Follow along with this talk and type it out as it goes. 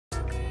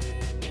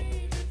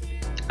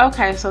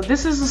Okay, so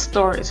this is a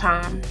story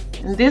time,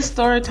 and this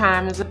story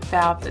time is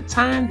about the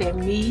time that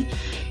me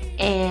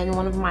and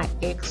one of my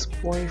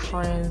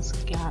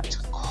ex-boyfriends got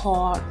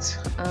caught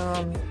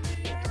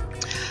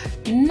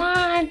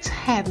not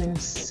having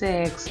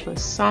sex, but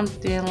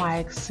something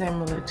like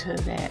similar to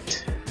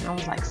that. I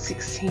was like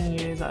 16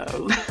 years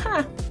old.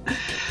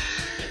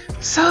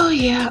 So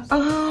yeah,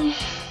 I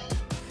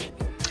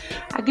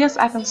guess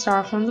I can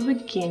start from the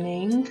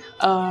beginning,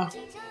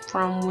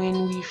 from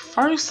when we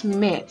first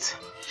met.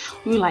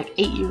 We were like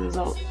 8 years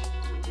old.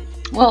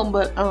 Well,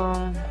 but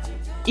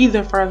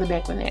either further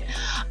back than that.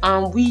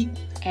 We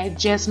had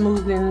just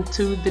moved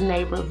into the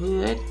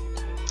neighborhood,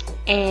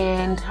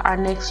 and our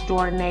next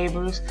door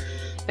neighbors,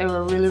 they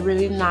were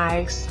really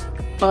nice,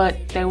 but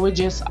they were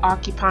just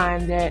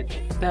occupying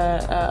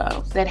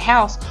that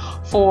house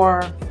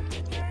for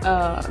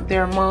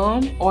their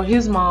mom, or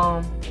his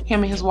mom,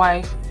 him and his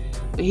wife,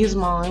 but his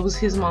mom, it was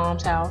his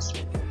mom's house,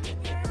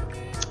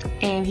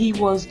 and he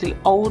was the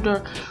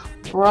older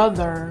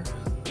brother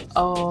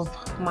of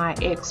my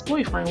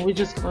ex-boyfriend. We're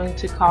just going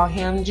to call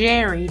him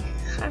Jerry.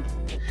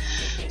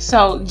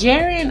 So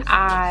Jerry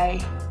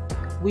and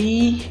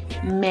we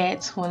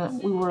met when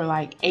we were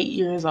like 8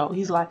 years old.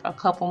 He's like a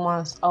couple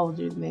months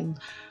older than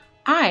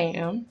I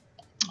am,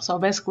 so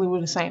basically we're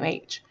the same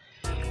age.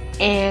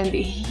 And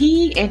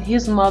he and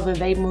his mother,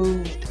 they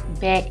moved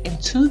back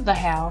into the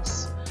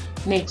house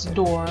next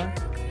door,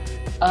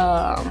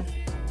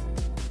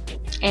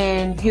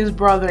 and his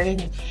brother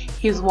and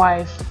his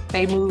wife,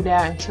 they moved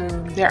out into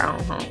their own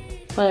home.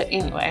 But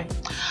anyway,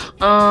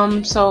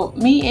 so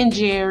me and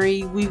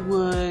Jerry, we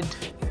would,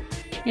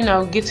 you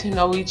know, get to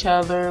know each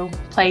other,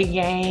 play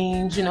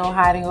games, you know,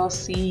 hide and go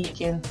seek,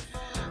 and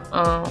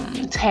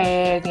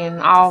tag, and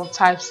all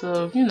types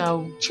of, you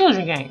know,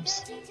 children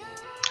games.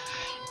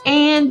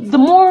 And the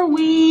more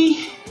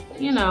we,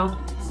 you know,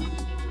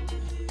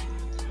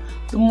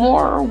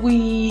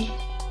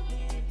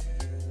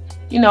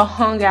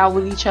 hung out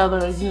with each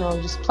other, you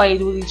know, just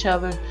played with each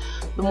other,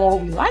 the more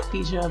we liked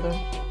each other.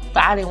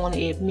 But I didn't want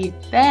to admit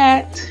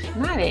that.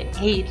 Not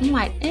at 8. I'm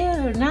like,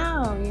 ew,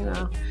 no, you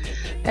know,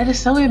 that is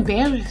so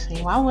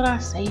embarrassing. Why would I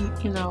say,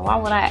 you know, why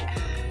would I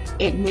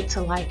admit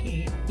to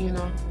liking it, you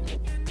know?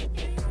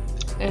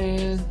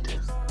 And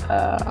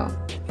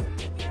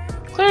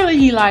clearly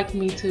he liked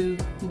me too,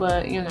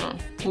 but you know,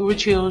 we were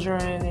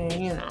children, and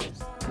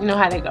you know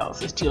how that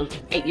goes. It's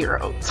children,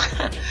 8-year-olds.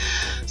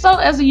 So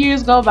as the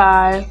years go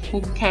by, we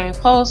became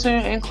closer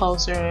and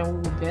closer, and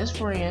we were best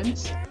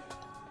friends.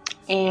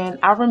 And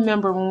I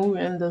remember when we were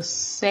in the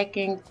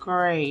 2nd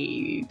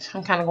grade,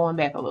 I'm kind of going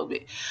back a little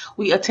bit,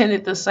 we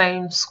attended the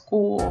same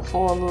school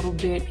for a little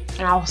bit,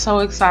 and I was so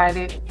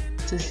excited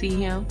to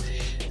see him.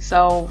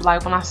 So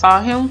like when I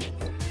saw him,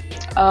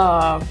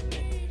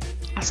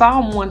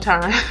 one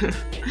time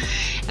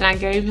and I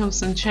gave him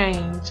some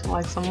change,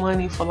 like some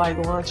money for like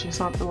lunch or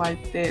something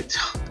like that.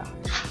 Oh, God.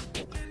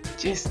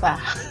 Just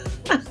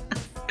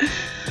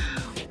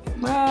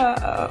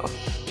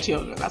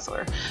children, I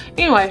swear.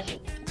 Anyway,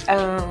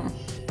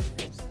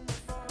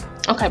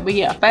 okay, but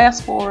yeah,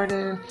 fast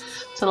forwarding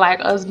to like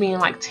us being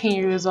like 10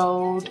 years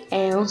old,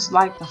 and it was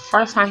like the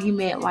first time he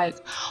met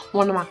like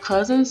one of my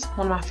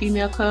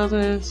female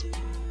cousins.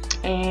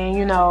 And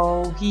you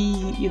know,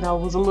 he, you know,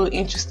 was a little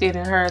interested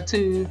in her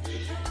too.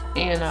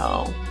 You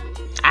know,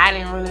 I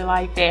didn't really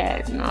like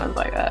that. You know, I was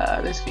like,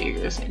 this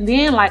figures. And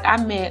then like I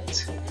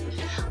met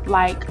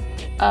like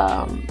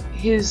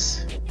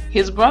his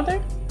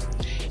brother.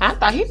 I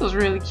thought he was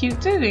really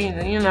cute too.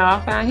 You know, I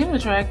found him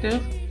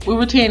attractive. We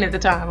were 10 at the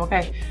time,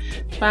 okay?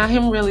 Found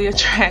him really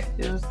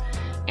attractive,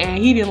 and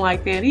he didn't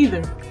like that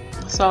either.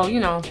 So you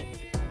know,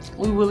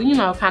 we would, you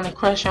know, kind of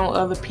crush on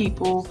other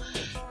people.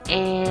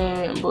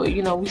 But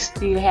you know, we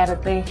still had a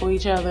thing for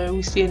each other.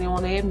 We still didn't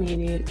want to admit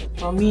it,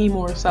 or me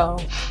more so.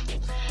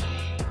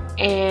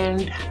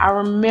 And I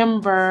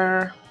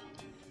remember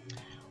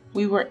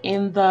we were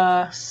in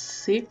the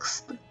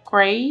 6th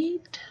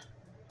grade.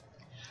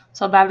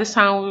 So by this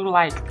time we were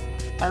like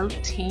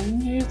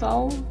 13 years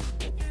old.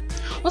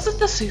 Was it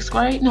the 6th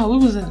grade? No, we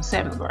was in the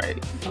 7th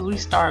grade, because we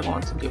started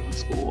going to different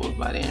schools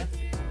by then.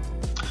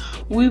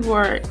 We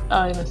were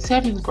in the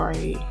 7th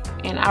grade.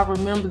 And I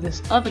remember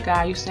this other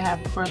guy I used to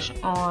have a crush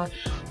on.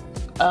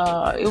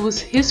 It was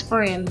his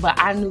friend, but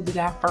I knew the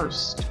guy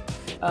first.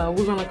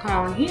 We're gonna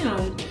call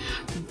him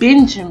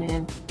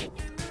Benjamin.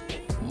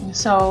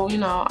 So you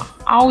know,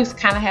 I always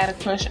kind of had a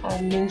crush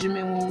on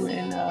Benjamin when we were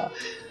in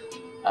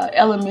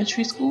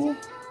elementary school.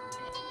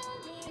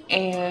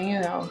 And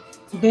you know,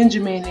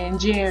 Benjamin and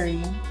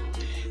Jerry,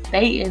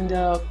 they end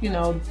up, you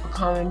know,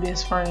 becoming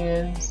best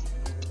friends.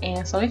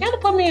 And so it kind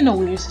of put me in a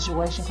weird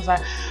situation, because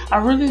I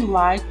really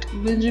liked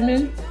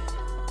Benjamin,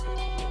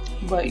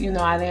 but you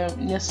know, I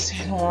didn't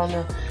necessarily want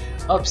to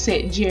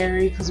upset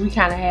Jerry, because we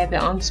kind of had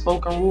the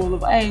unspoken rule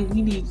of, hey,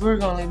 we're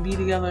gonna be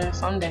together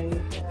someday.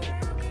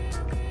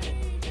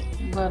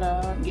 But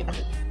yeah.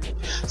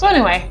 So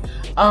anyway,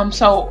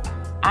 so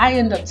I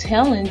ended up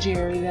telling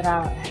Jerry that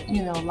I,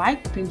 you know,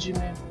 liked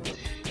Benjamin,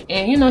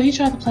 And you know, he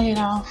tried to play it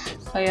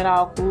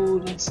all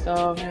cool and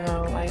stuff, you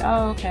know, like,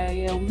 oh,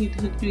 okay, yeah, we need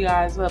to hook you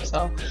guys up.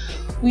 So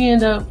we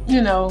end up,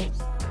 you know,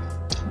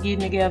 getting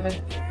together.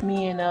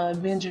 Me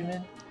and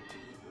Benjamin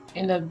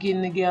end up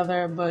getting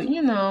together, but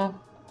you know,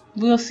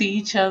 we'll see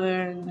each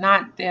other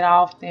not that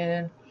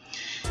often.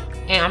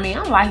 And I mean,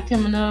 I liked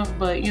him enough,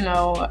 but you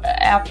know,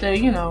 after,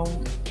 you know,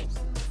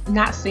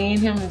 not seeing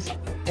him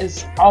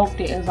as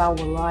often as I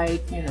would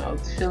like, you know,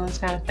 the feelings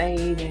kind of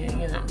fade,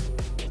 and you know,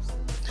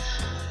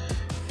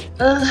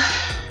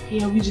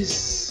 yeah,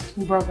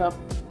 we broke up.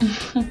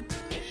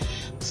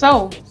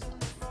 So,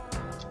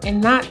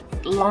 and not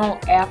long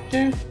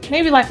after,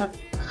 maybe like a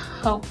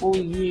couple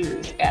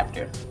years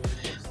after,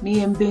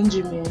 me and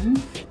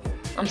Benjamin,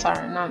 I'm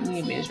sorry, not me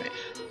and Benjamin,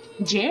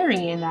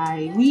 Jerry and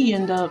I, we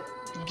end up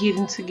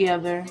getting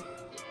together,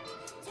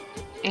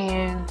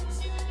 and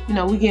you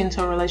know, we get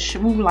into a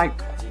relationship. We were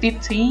like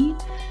 15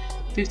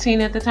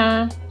 at the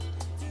time,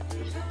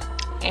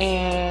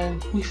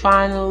 and we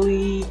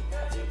finally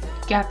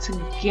got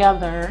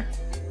together.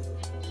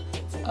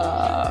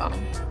 I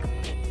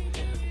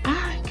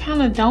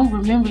kind of don't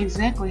remember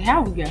exactly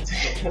how we got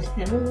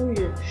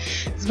together.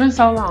 It's been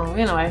so long.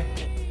 Anyway,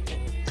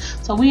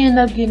 so we end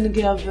up getting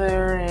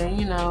together, and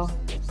you know,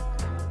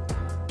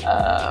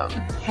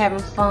 having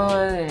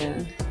fun,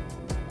 and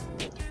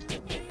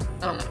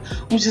I don't know,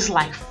 we just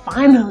like,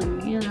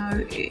 finally, you know,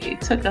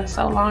 it took us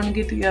so long to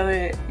get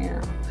together, you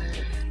know.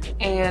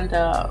 And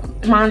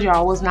mind you, I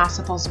was not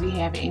supposed to be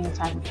having any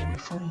type of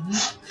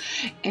boyfriends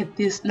at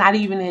this, not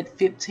even at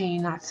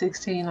 15, not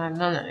 16, not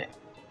none of that.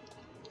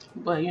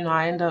 But you know,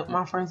 I ended up,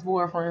 my first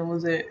boyfriend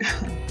was at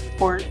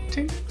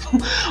 14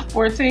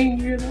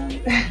 years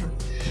old.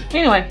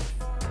 Anyway,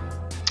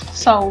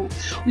 so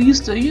we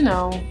used to, you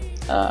know,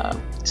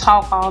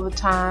 talk all the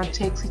time,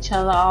 text each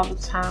other all the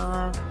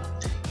time.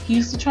 He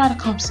used to try to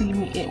come see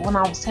me when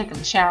I was taking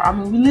a shower. I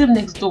mean, we lived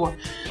next door.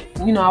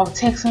 You know, I would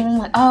text him, I'm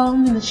like, oh,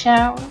 I'm in the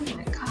shower. I'm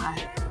like,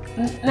 God.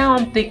 Now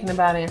I'm thinking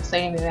about it and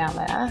saying it out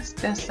loud.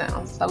 That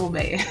sounds so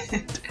bad.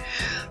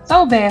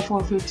 So bad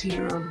for a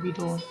 15-year-old to be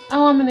doing.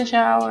 Oh, I'm in the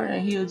shower.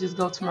 And he'll just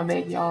go to my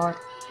backyard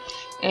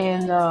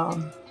and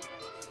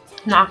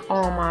knock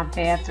on my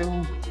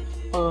bathroom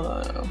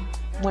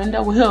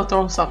window. Well, he'll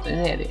throw something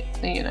at it,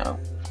 you know,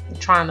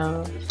 trying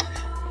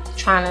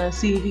to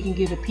see if he can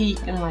get a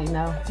peek. I'm like,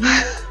 no.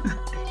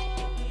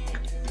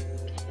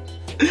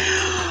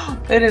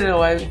 But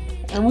anyway,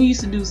 and we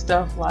used to do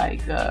stuff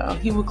like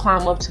he would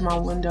climb up to my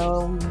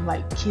window and we would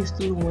like kiss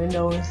through the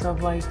window and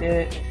stuff like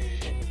that,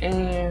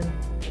 and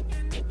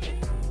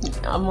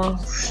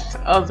amongst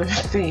other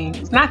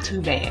things. Not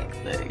too bad,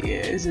 but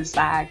yeah, it's just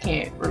I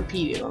can't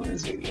repeat it on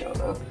this video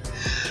though.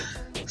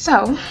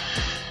 So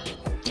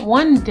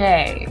one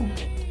day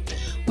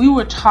we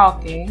were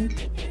talking,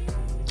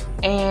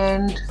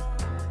 and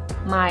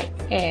my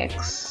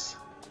ex,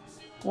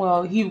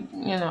 well, he,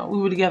 you know, we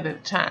were together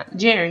at the time,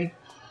 Jerry,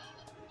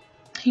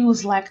 he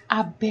was like,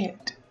 I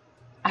bet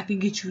I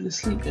could get you to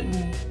sleep with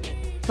me,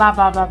 blah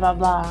blah blah blah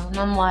blah. And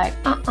I'm like,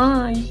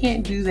 you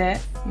can't do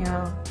that, you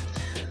know.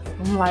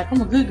 I'm like, I'm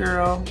a good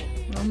girl,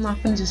 I'm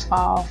not gonna just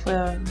fall for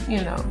that,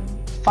 you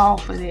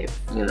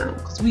know,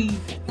 because we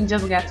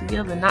just got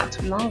together not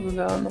too long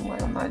ago, and I'm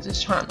like, I'm not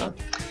just trying to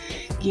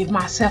give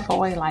myself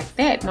away like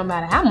that, no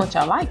matter how much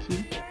I like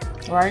you,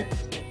 right?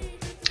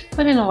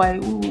 But anyway,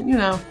 we, you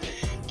know,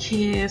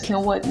 kiss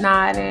and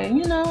whatnot, and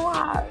you know,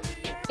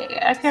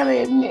 I kind of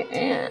admit,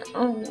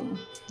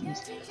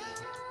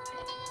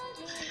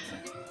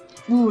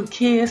 we would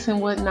kiss and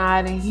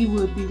whatnot, and he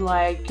would be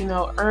like, you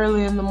know,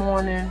 early in the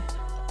morning.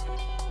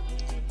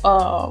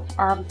 Our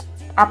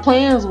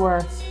plans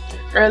were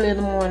early in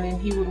the morning.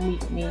 He would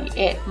meet me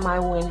at my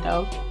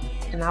window,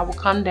 and I would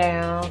come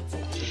down,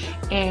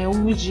 and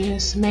we would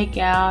just make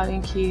out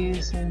and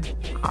kiss and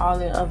all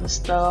that other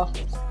stuff.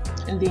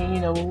 And then,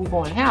 you know, we would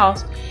go in the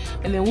house,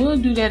 and then we'll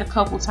do that a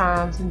couple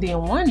times. And then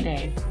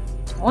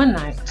one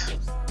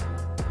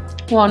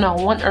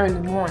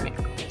early morning,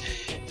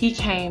 he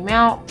came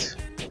out,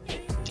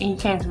 and he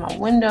came to my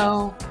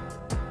window,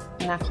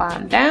 and I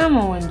climbed down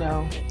my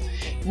window,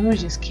 and we were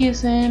just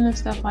kissing and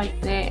stuff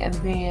like that. And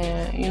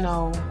then, you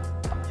know,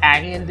 I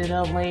ended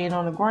up laying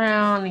on the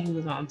ground, and he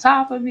was on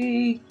top of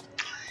me,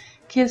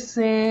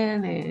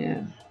 kissing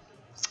and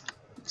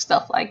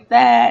stuff like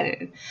that.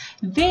 And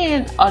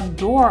then a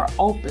door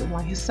opened,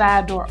 like his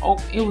side door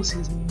opened. It was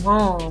his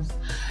mom.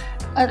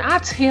 And I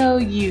tell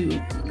you,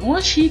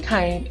 once she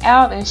came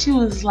out and she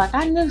was like,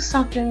 I knew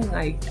something,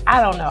 like, I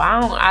don't know,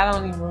 I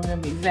don't even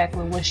remember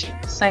exactly what she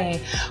was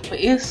saying, but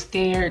it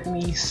scared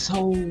me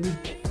so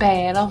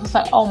bad. I was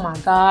like, oh my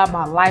God,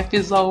 my life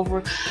is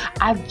over.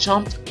 I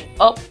jumped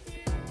up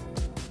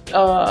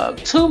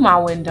to my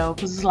window,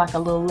 because it's like a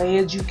little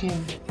ledge you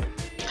can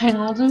hang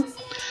on to,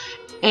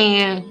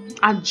 and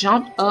I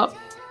jumped up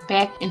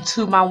back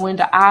into my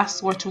window. I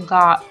swear to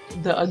God,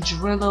 the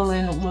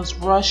adrenaline was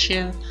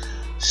rushing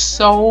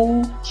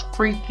so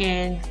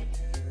freaking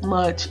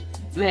much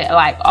that,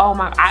 like, oh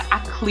my,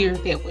 I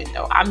cleared that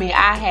window. I mean,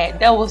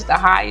 that was the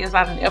highest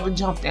I've ever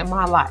jumped in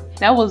my life.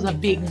 That was a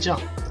big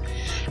jump.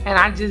 and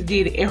I just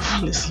did it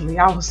effortlessly.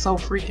 I was so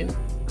freaking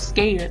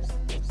scared.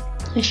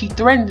 And she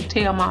threatened to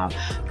tell my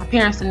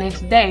parents the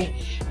next day,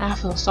 and I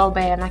felt so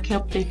bad, and I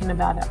kept thinking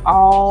about it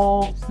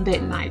all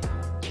that night.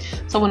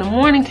 So when the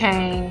morning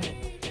came,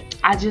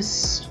 I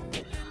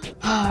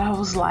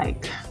was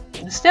like,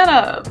 instead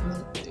of,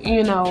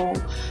 you know,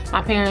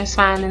 my parents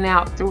finding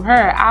out through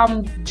her,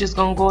 I'm just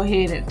gonna go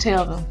ahead and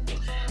tell them.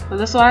 So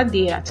that's what I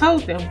did. I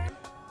told them,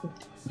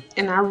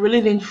 and I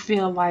really didn't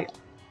feel like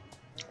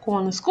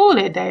going to school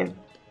that day.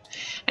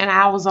 And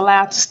I was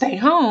allowed to stay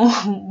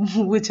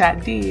home, which I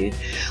did.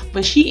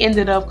 But she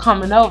ended up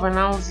coming over, and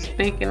I was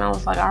thinking, I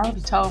was like, I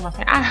already told my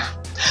parents.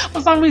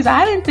 For some reason,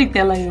 I didn't think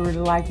that lady really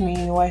liked me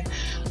anyway.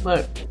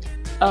 But,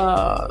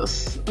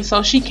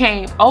 so she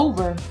came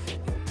over,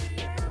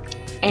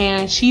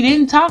 and she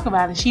didn't talk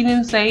about it. She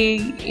didn't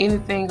say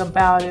anything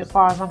about it as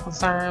far as I'm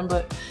concerned.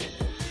 But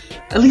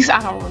at least I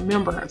don't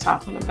remember her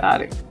talking about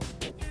it.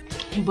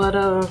 But,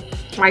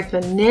 like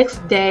the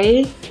next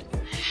day,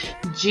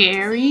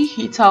 Jerry,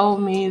 he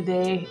told me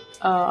that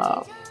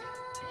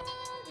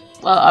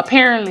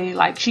apparently,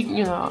 like, she,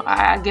 you know,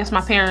 I guess my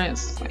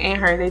parents and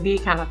her, they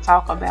did kind of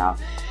talk about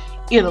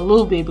it a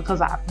little bit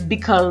because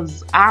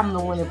I'm the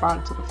one that brought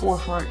it to the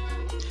forefront.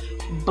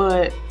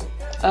 But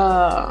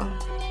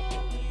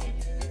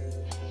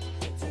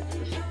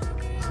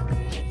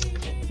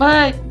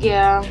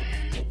yeah,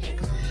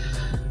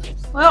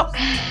 well,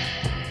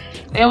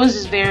 it was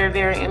just very,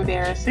 very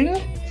embarrassing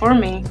for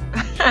me.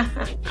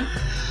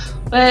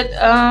 But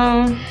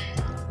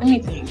let me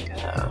think.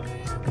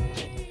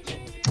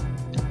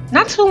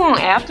 Not too long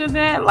after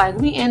that, like,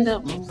 we ended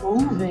up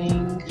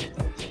moving,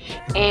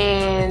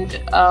 and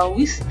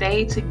we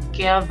stayed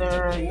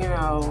together, you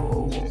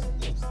know,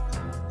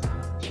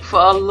 for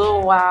a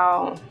little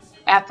while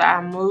after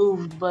I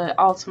moved. But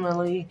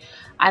ultimately,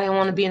 I didn't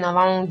want to be in a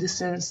long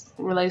distance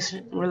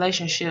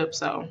relationship.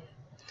 So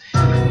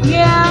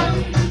yeah,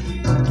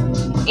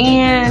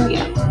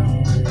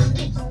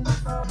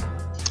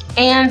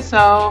 and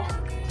so.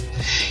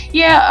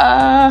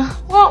 Yeah,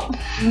 well,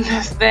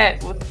 that's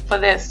that for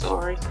that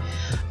story.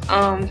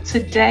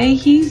 Today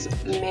he's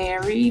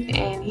married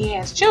and he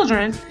has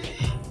children,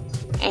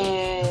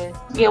 and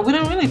yeah, we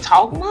don't really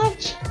talk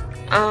much.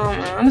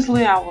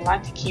 Honestly, I would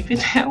like to keep it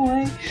that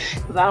way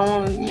because I don't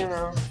want to, you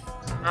know,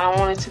 I don't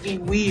want it to be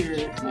weird,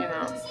 you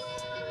know.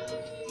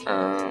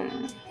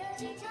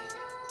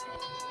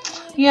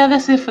 Yeah,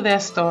 that's it for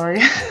that story.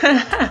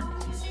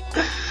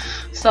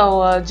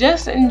 So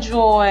just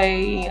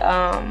enjoy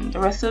the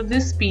rest of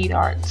this speed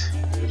art.